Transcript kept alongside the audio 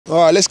All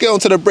right, let's get on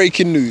to the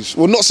breaking news.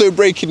 Well, not so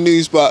breaking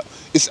news, but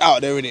it's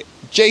out there, innit?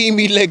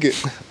 Jamie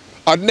Leggett.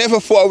 I never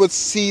thought I would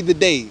see the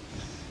day.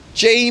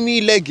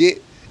 Jamie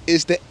Leggett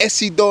is the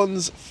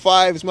Essendon's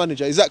 5's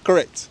manager. Is that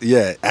correct?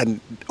 Yeah,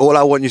 and all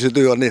I want you to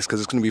do on this, because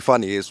it's going to be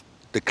funny, is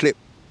the clip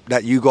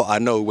that you got, I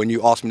know, when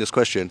you asked me this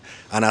question,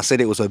 and I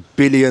said it was 1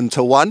 billion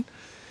to 1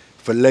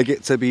 for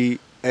Leggett to be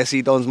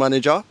Essendon's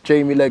manager.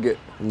 Jamie Leggett.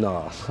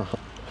 Nah.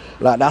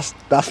 Like, that's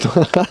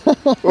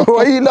Why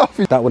are you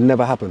laughing? that would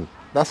never happen.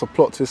 That's a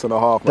plot twist and a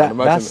half, man.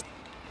 Imagine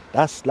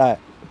That's like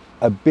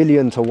 1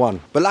 billion to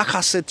 1. But like I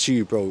said to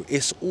you, bro,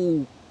 it's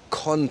all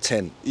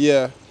content.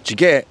 Yeah. Do you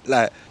get it?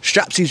 Like,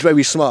 Strapzy's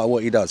very smart at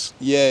what he does.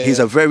 Yeah. He's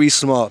a very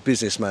smart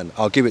businessman.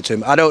 I'll give it to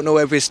him. I don't know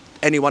if it's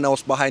anyone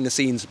else behind the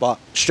scenes, but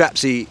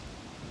Strapzy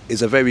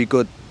is a very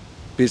good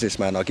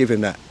businessman. I'll give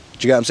him that. Do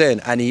you get what I'm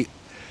saying? And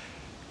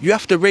you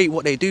have to rate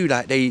what they do.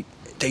 Like, they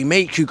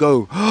make you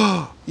go,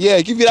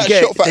 yeah, give you that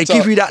shock factor. They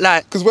give you that,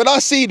 like... Because when I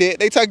seen it,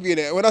 they tagged me in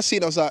it. And when I seen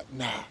it, I was like,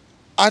 nah.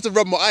 I had to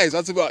rub my eyes. I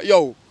had to be like,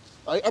 yo,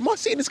 am I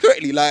seeing this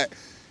correctly? Like,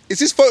 is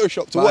this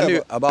photoshopped or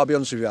whatever? I'll be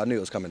honest with you, I knew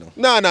it was coming though.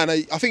 No.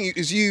 I think it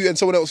was you and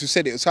someone else who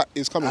said it was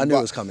coming. I knew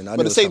it was coming. But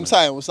at the same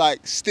time, it was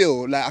like,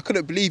 still, like, I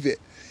couldn't believe it.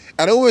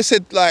 And I always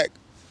said, like,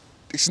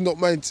 this is not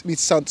meant me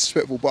to sound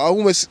disrespectful, but I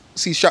almost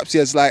see Strapzy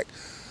as like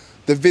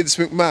the Vince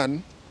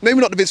McMahon. Maybe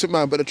not the Vince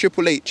McMahon, but the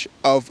Triple H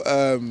of...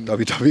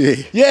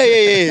 WWE.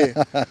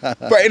 Yeah.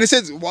 But in a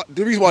sense,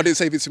 the reason why I didn't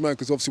say Vince McMahon,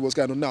 because obviously what's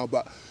going on now,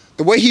 but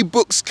the way he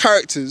books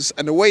characters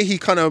and the way he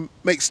kind of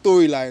makes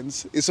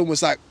storylines, it's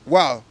almost like,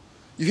 wow,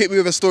 you hit me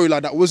with a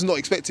storyline that I was not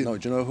expecting. No,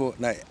 do you know who?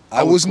 Like,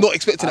 I was not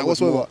expecting that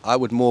whatsoever. I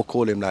would more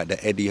call him like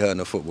the Eddie Hearn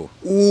of football.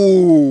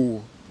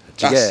 Ooh.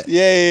 Do you get it?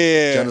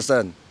 Yeah. Do you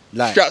understand?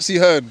 Like, Strapzy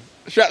Hearn.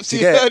 Strapzy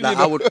Hearn, like, you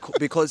know? I would,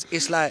 because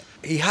it's like,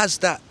 he has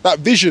that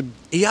vision.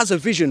 He has a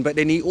vision, but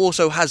then he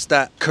also has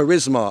that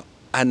charisma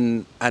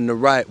and the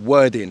right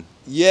wording.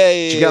 Yeah.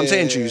 Do you get what I'm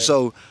saying to you?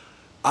 So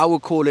I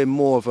would call him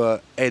more of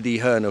a Eddie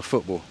Hearn of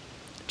football.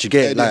 Do you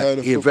get it? Like,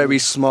 he's a very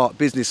smart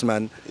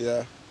businessman.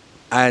 Yeah.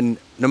 And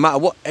no matter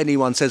what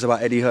anyone says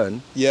about Eddie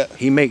Hearn,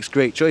 he makes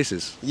great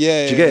choices.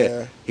 Yeah. Do you get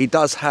it? He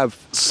does have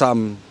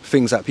some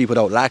things that people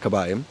don't like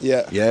about him.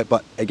 Yeah.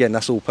 But again,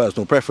 that's all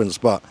personal preference.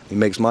 But he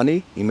makes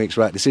money, he makes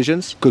right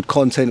decisions, good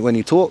content when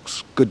he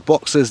talks, good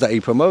boxers that he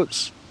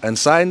promotes and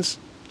signs.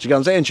 Do you get what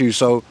I'm saying to you?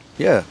 So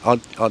yeah,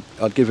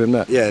 I'd give him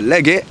that. Yeah,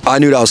 Leggett, I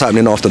knew that was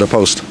happening after the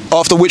post.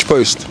 After which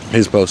post?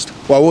 His post.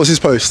 What was his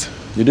post?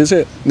 You did see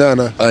it? No.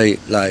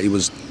 He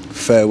was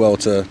farewell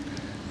to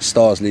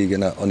Stars League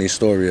and that on his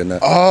story and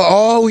that.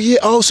 Oh yeah.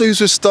 Oh, so he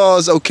was with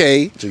Stars.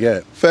 Okay. Do you get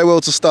it? Farewell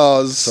to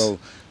Stars. So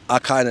I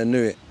kind of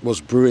knew it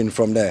was brewing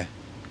from there,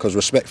 because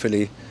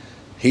respectfully,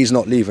 he's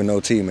not leaving no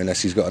team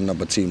unless he's got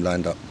another team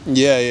lined up.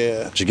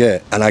 Yeah. Do you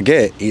get it? And I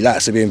get it. He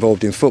likes to be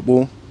involved in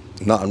football.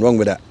 Nothing wrong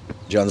with that.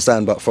 Do you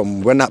understand? But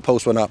from when that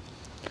post went up,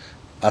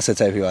 I said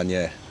to everyone,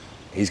 yeah,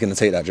 he's going to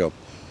take that job.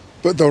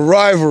 But the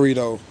rivalry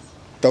though,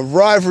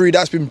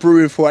 that's been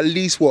brewing for at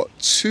least what,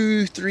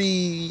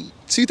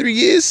 2-3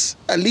 years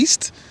at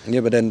least. Yeah,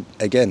 but then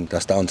again,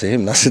 that's down to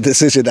him. That's a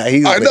decision that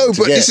he's. I know,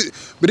 but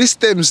this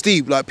stems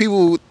deep. Like,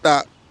 people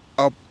that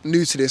are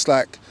new to this,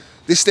 like,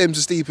 this stems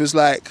as deep as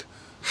like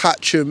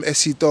Hatcham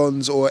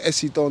Essendon's or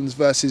Essendon's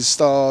versus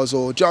Stars,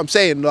 or do you know what I'm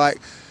saying? Like,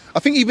 I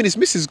think even his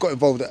missus got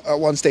involved at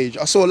one stage.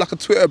 I saw like a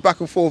Twitter back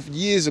and forth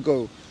years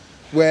ago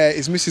where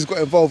his missus got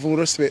involved and all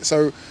the rest of it.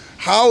 So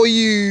how are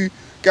you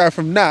going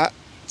from that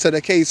to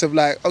the case of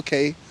like,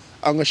 okay,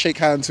 I'm gonna shake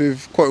hands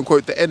with quote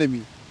unquote the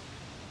enemy?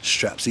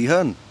 Strapzy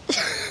Hearn.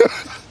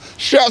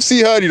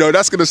 Strapzy Hearn, you know,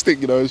 that's gonna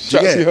stick, you know.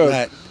 Strapzy Hearn.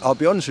 Like, I'll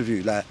be honest with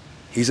you, like,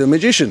 he's a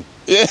magician.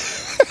 Yeah.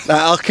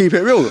 Like, I'll keep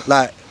it real.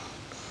 Like,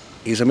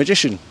 he's a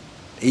magician.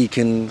 He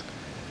can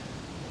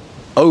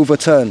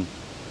overturn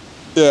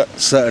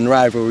certain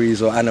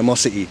rivalries or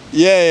animosity.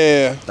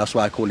 Yeah. That's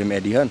why I call him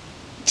Eddie Hearn.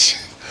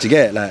 Do you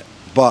get it? Like,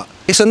 but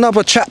it's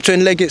another chapter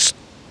in Leggett's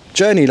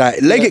journey.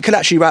 Like, Leggett could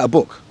actually write a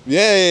book.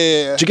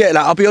 Yeah. Do you get it?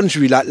 Like, I'll be honest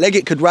with you, like,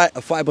 Leggett could write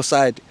a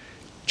five-a-side,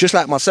 just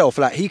like myself.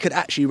 Like, he could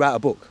actually write a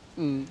book.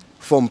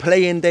 From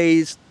playing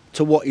days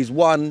to what he's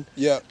won,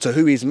 to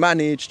who he's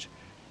managed,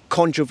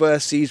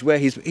 controversies where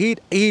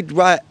he'd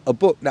write a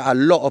book that a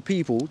lot of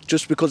people,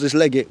 just because it's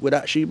Leggett, would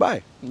actually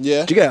buy.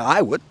 Yeah. Do you get it?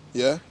 I would.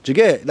 Yeah. Do you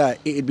get it? Like,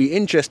 it'd be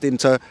interesting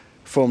to,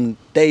 from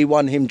day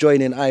one, him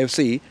joining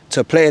IFC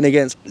to playing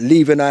against,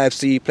 leaving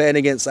IFC, playing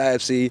against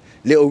IFC,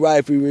 little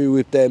rivalry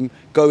with them,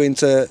 going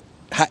to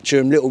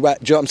Hatcham, do you know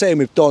what I'm saying,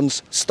 with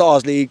Don's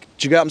Stars League.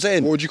 Do you get what I'm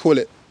saying? What would you call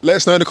it? Let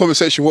us know in the comment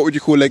section, what would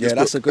you call Leggett's book?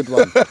 Yeah, that's a good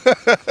one.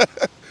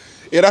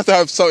 It'd have to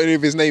have something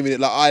with his name in it,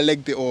 like I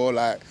legged it, or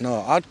like...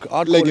 No, I'd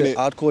call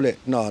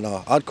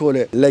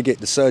it Leggett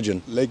the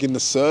Surgeon. Leggett the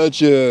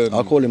Surgeon.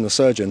 I'll call him the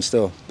Surgeon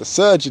still. The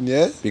Surgeon,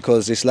 yeah?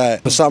 Because it's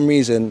like, for some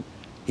reason,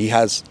 he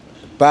has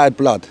bad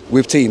blood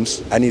with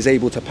teams and he's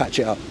able to patch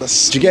it up. Do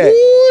you get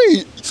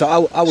it? So I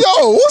would...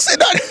 Yo, what's in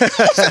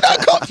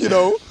that cup, you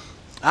know?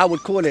 I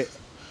would call it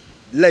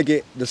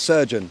Leggett the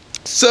Surgeon.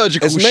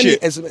 Surgical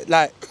shit.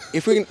 Like,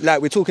 if we,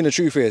 like, we're talking the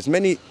truth here, as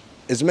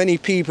many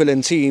people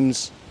and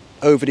teams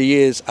over the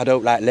years, I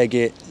don't like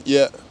Leggett.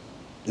 Yeah.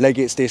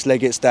 Leggett's this,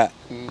 Leggett's that.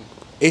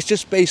 It's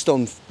just based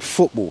on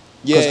football.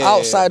 Yeah. Because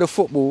outside of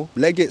football,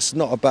 Leggett's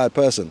not a bad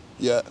person.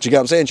 Yeah. Do you get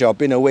what I'm saying to you? I've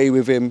been away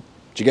with him.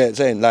 Do you get what I'm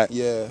saying?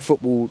 Like,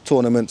 football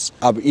tournaments.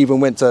 I've even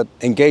went to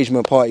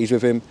engagement parties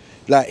with him.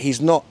 Like,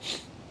 he's not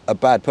a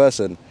bad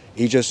person.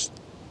 He's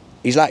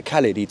like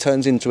Khaled. He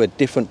turns into a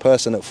different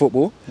person at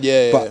football.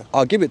 But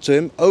I'll give it to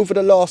him. Over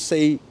the last,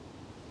 say,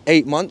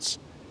 8 months,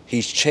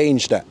 he's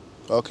changed that.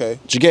 Okay.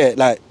 Do you get it?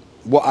 Like,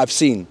 what I've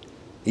seen,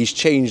 he's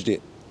changed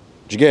it.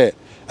 Do you get it?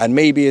 And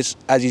maybe as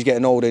he's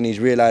getting older and he's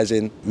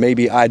realising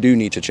maybe I do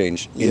need to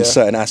change in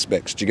certain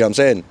aspects. Do you get what I'm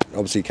saying?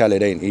 Obviously,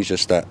 Khaled ain't. He's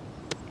just that.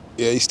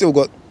 Yeah, he's still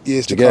got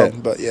years to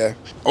come. But yeah.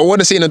 I want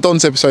to see in a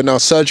Don's episode now,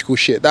 surgical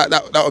shit.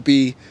 That would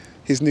be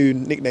his new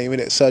nickname,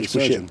 innit?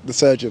 Surgical shit. The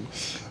surgeon.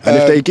 And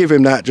if they give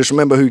him that, just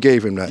remember who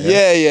gave him that.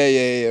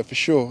 Yeah, for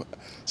sure.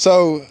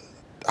 So,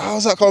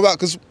 how's that come about?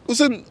 Because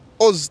wasn't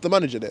Oz the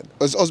manager then?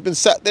 Has Oz been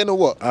sacked then or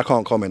what? I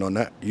can't comment on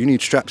that. You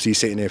need Strapzy'S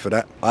sitting here for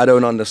that. I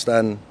don't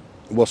understand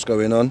what's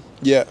going on.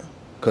 Yeah.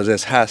 Because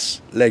there's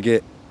Hass,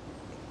 Leggett,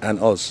 and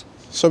Oz.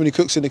 So many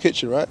cooks in the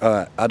kitchen, right?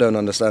 Alright, I don't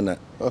understand that.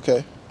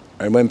 Okay.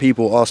 And when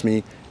people ask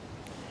me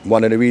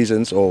one of the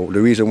reasons, or the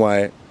reason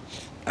why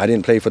I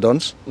didn't play for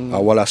Dons,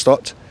 while I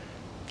stopped,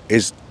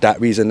 is that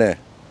reason there.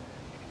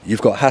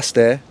 You've got Hass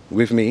there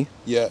with me.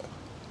 Yeah.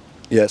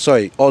 Yeah,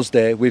 sorry, Oz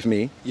there with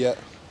me. Yeah.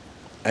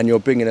 And you're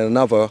bringing in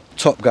another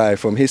top guy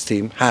from his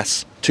team,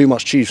 Hass. Too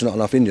much chiefs, not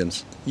enough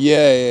Indians. Yeah.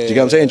 Do you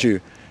get what I'm saying to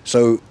you?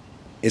 So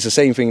it's the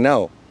same thing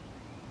now.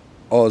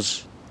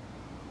 Oz,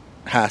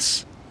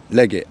 Hass,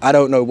 Leggett. I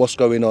don't know what's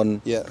going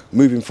on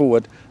moving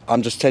forward.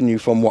 I'm just telling you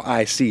from what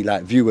I see,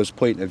 like viewers'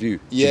 point of view.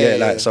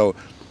 So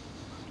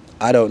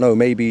I don't know.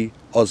 Maybe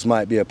Oz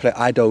might be a player.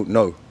 I don't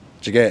know.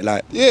 Do you get it?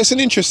 Like, yeah, it's an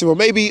interesting one.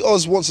 Maybe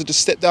Oz wants to just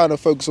step down and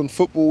focus on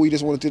football. He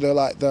doesn't want to do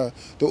the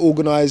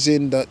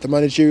organising, the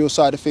managerial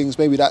side of things.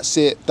 Maybe that's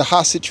it. The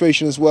Haas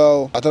situation as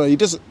well. I don't know. He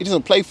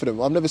doesn't play for them.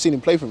 I've never seen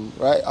him play for them.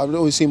 Right? I've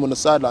always seen him on the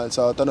sideline.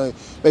 So I don't know.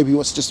 Maybe he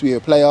wants to just be a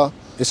player.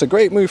 It's a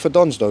great move for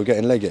Dons though,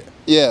 getting Leggett.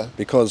 Yeah.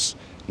 Because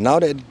now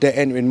that they're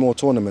entering more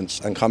tournaments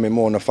and coming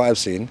more on the 5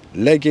 scene,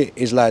 Leggett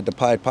is like the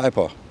Pied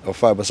Piper of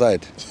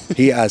 5-a-side.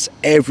 He has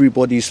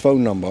everybody's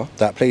phone number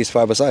that plays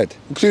 5-a-side,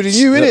 including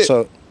you, innit?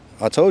 So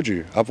I told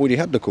you, I've already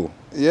had the call.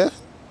 Yeah.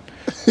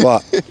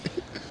 But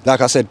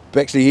like I said,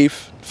 Bexley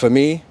Heath, for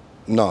me,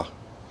 nah.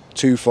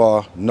 Too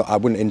far. No, I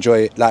wouldn't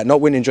enjoy it. Like,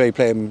 wouldn't enjoy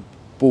playing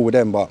ball with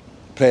them, but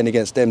playing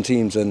against them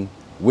teams and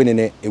winning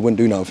it wouldn't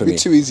do nothing for me.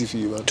 It'd be too easy for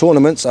you, man.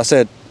 Tournaments, I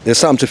said, there's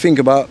something to think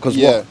about because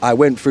what I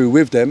went through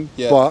with them,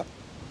 but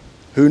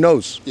who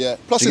knows? Yeah.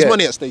 Plus, there's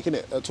money at stake,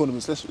 innit? At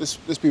tournaments. Let's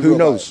be real. Who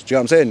knows? Do you know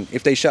what I'm saying?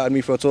 If they shouted me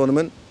for a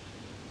tournament,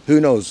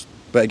 who knows?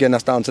 But again,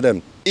 that's down to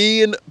them.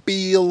 Ian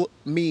Beale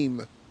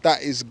meme.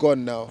 That is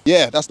gone now.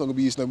 Yeah, that's not going to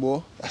be used no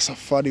more. That's a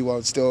funny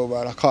one still,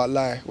 man. I can't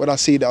lie. When I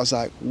see that, I was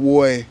like,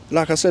 boy.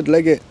 Like I said,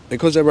 Leggett,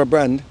 because they're a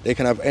brand, they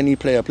can have any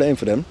player playing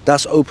for them.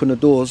 That's opened the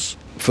doors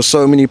for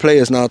so many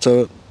players now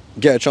to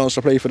get a chance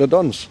to play for the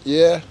Dons.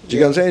 Yeah. Do you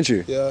get what I'm saying to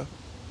you? Yeah.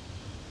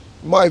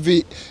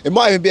 It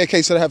might even be a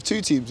case that they have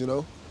 2 teams, you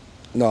know?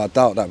 No, I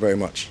doubt that very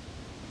much.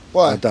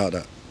 Why? I doubt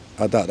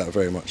that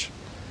very much.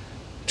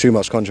 Too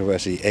much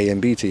controversy, A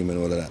and B team and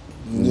all of that.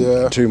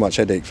 Yeah. Too much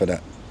headache for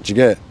that. Do you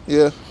get it?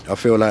 Yeah. I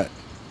feel like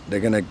they're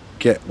going to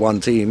get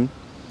one team.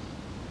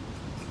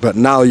 But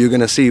now you're going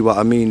to see what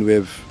I mean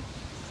with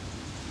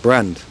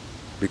brand.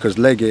 Because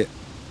Leggett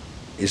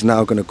is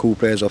now going to call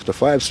players off the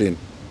 5 scene.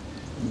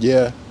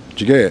 Yeah.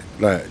 Do you get it?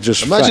 Like,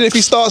 just imagine facts. if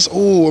he starts.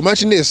 Oh,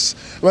 imagine this.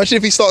 Imagine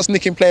if he starts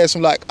nicking players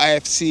from like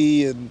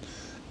IFC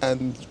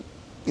and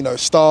you know,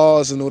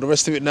 Stars and all the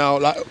rest of it now.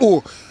 Like,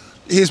 oh,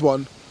 here's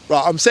one.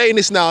 Right, I'm saying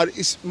this now.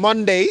 It's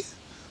Monday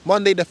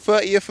the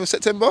 30th of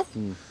September.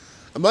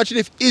 Imagine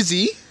if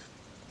Izzy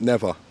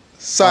never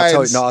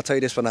signs. I'll tell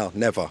you this for now.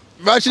 Never.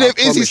 Imagine if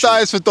Izzy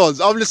signs for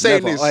Dons. I'm just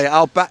saying never. this.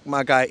 I'll back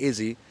my guy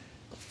Izzy.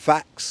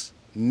 Facts.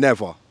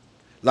 Never.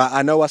 Like,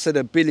 I know I said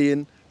 1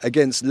 billion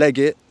against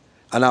Leggett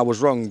and I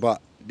was wrong,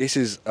 but this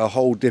is a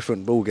whole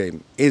different ball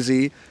game.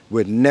 Izzy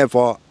would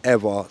never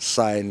ever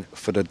sign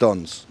for the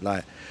Dons.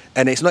 Like,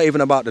 and it's not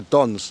even about the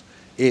Dons.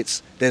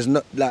 It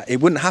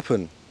wouldn't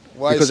happen.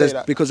 Why you say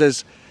that? Because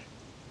there's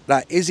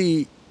like,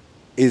 Izzy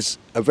is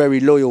a very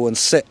loyal and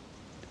set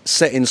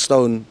in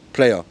stone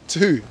player. To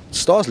who?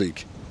 Stars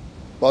League.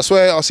 But I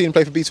swear I've seen him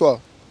play for B2R.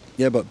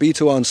 Yeah, but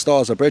B2R and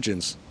Stars are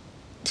brethrens.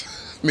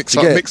 Mix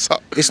up.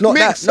 It's not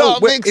mix that.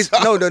 Up, mix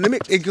up. No,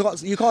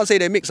 you can't say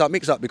they mix up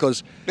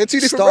because they're 2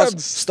 different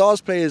brands.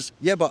 Stars players,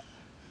 yeah, but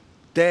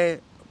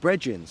they're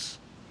brethrens.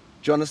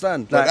 Do you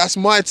understand? Like, that's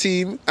my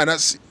team and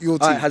that's your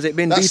team. Has it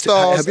been that's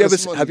Stars?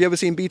 Stars, Have you ever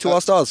seen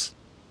B2R Stars?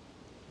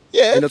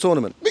 Yeah. In a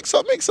tournament? Mix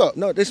up.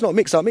 No, it's not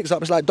mix up.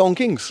 It's like Don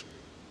Kings.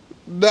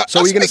 That's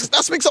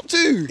mix up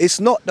too. It's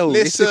not though.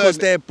 Listen, it's because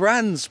they're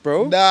brands,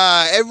 bro.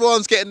 Nah,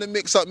 everyone's getting the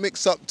mix up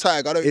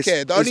tag. I don't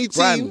care. The only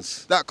team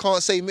that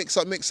can't say mix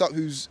up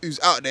who's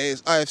out there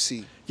is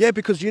IFC. Yeah,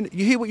 because you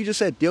hear what you just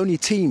said. The only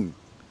team.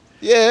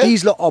 Yeah.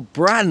 These lot are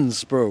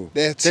brands, bro.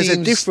 There's a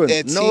difference.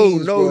 They're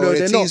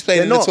teams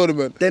playing in the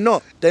tournament. They're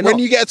not. When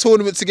you get a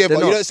tournament together,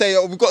 They're you not. don't say,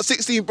 oh, we've got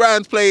 16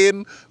 brands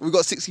playing, we've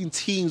got 16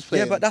 teams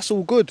playing. Yeah, but that's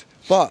all good.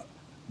 But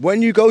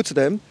when you go to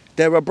them,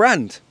 they're a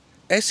brand.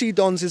 SC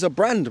Dons is a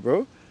brand,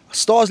 bro.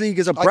 Stars League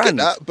is a brand. I get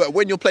that, but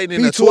when you're playing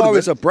in a B2R tournament,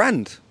 is a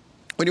brand.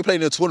 when you're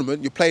playing in a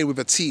tournament, you're playing with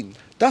a team.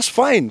 That's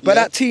fine, but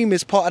that team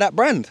is part of that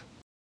brand.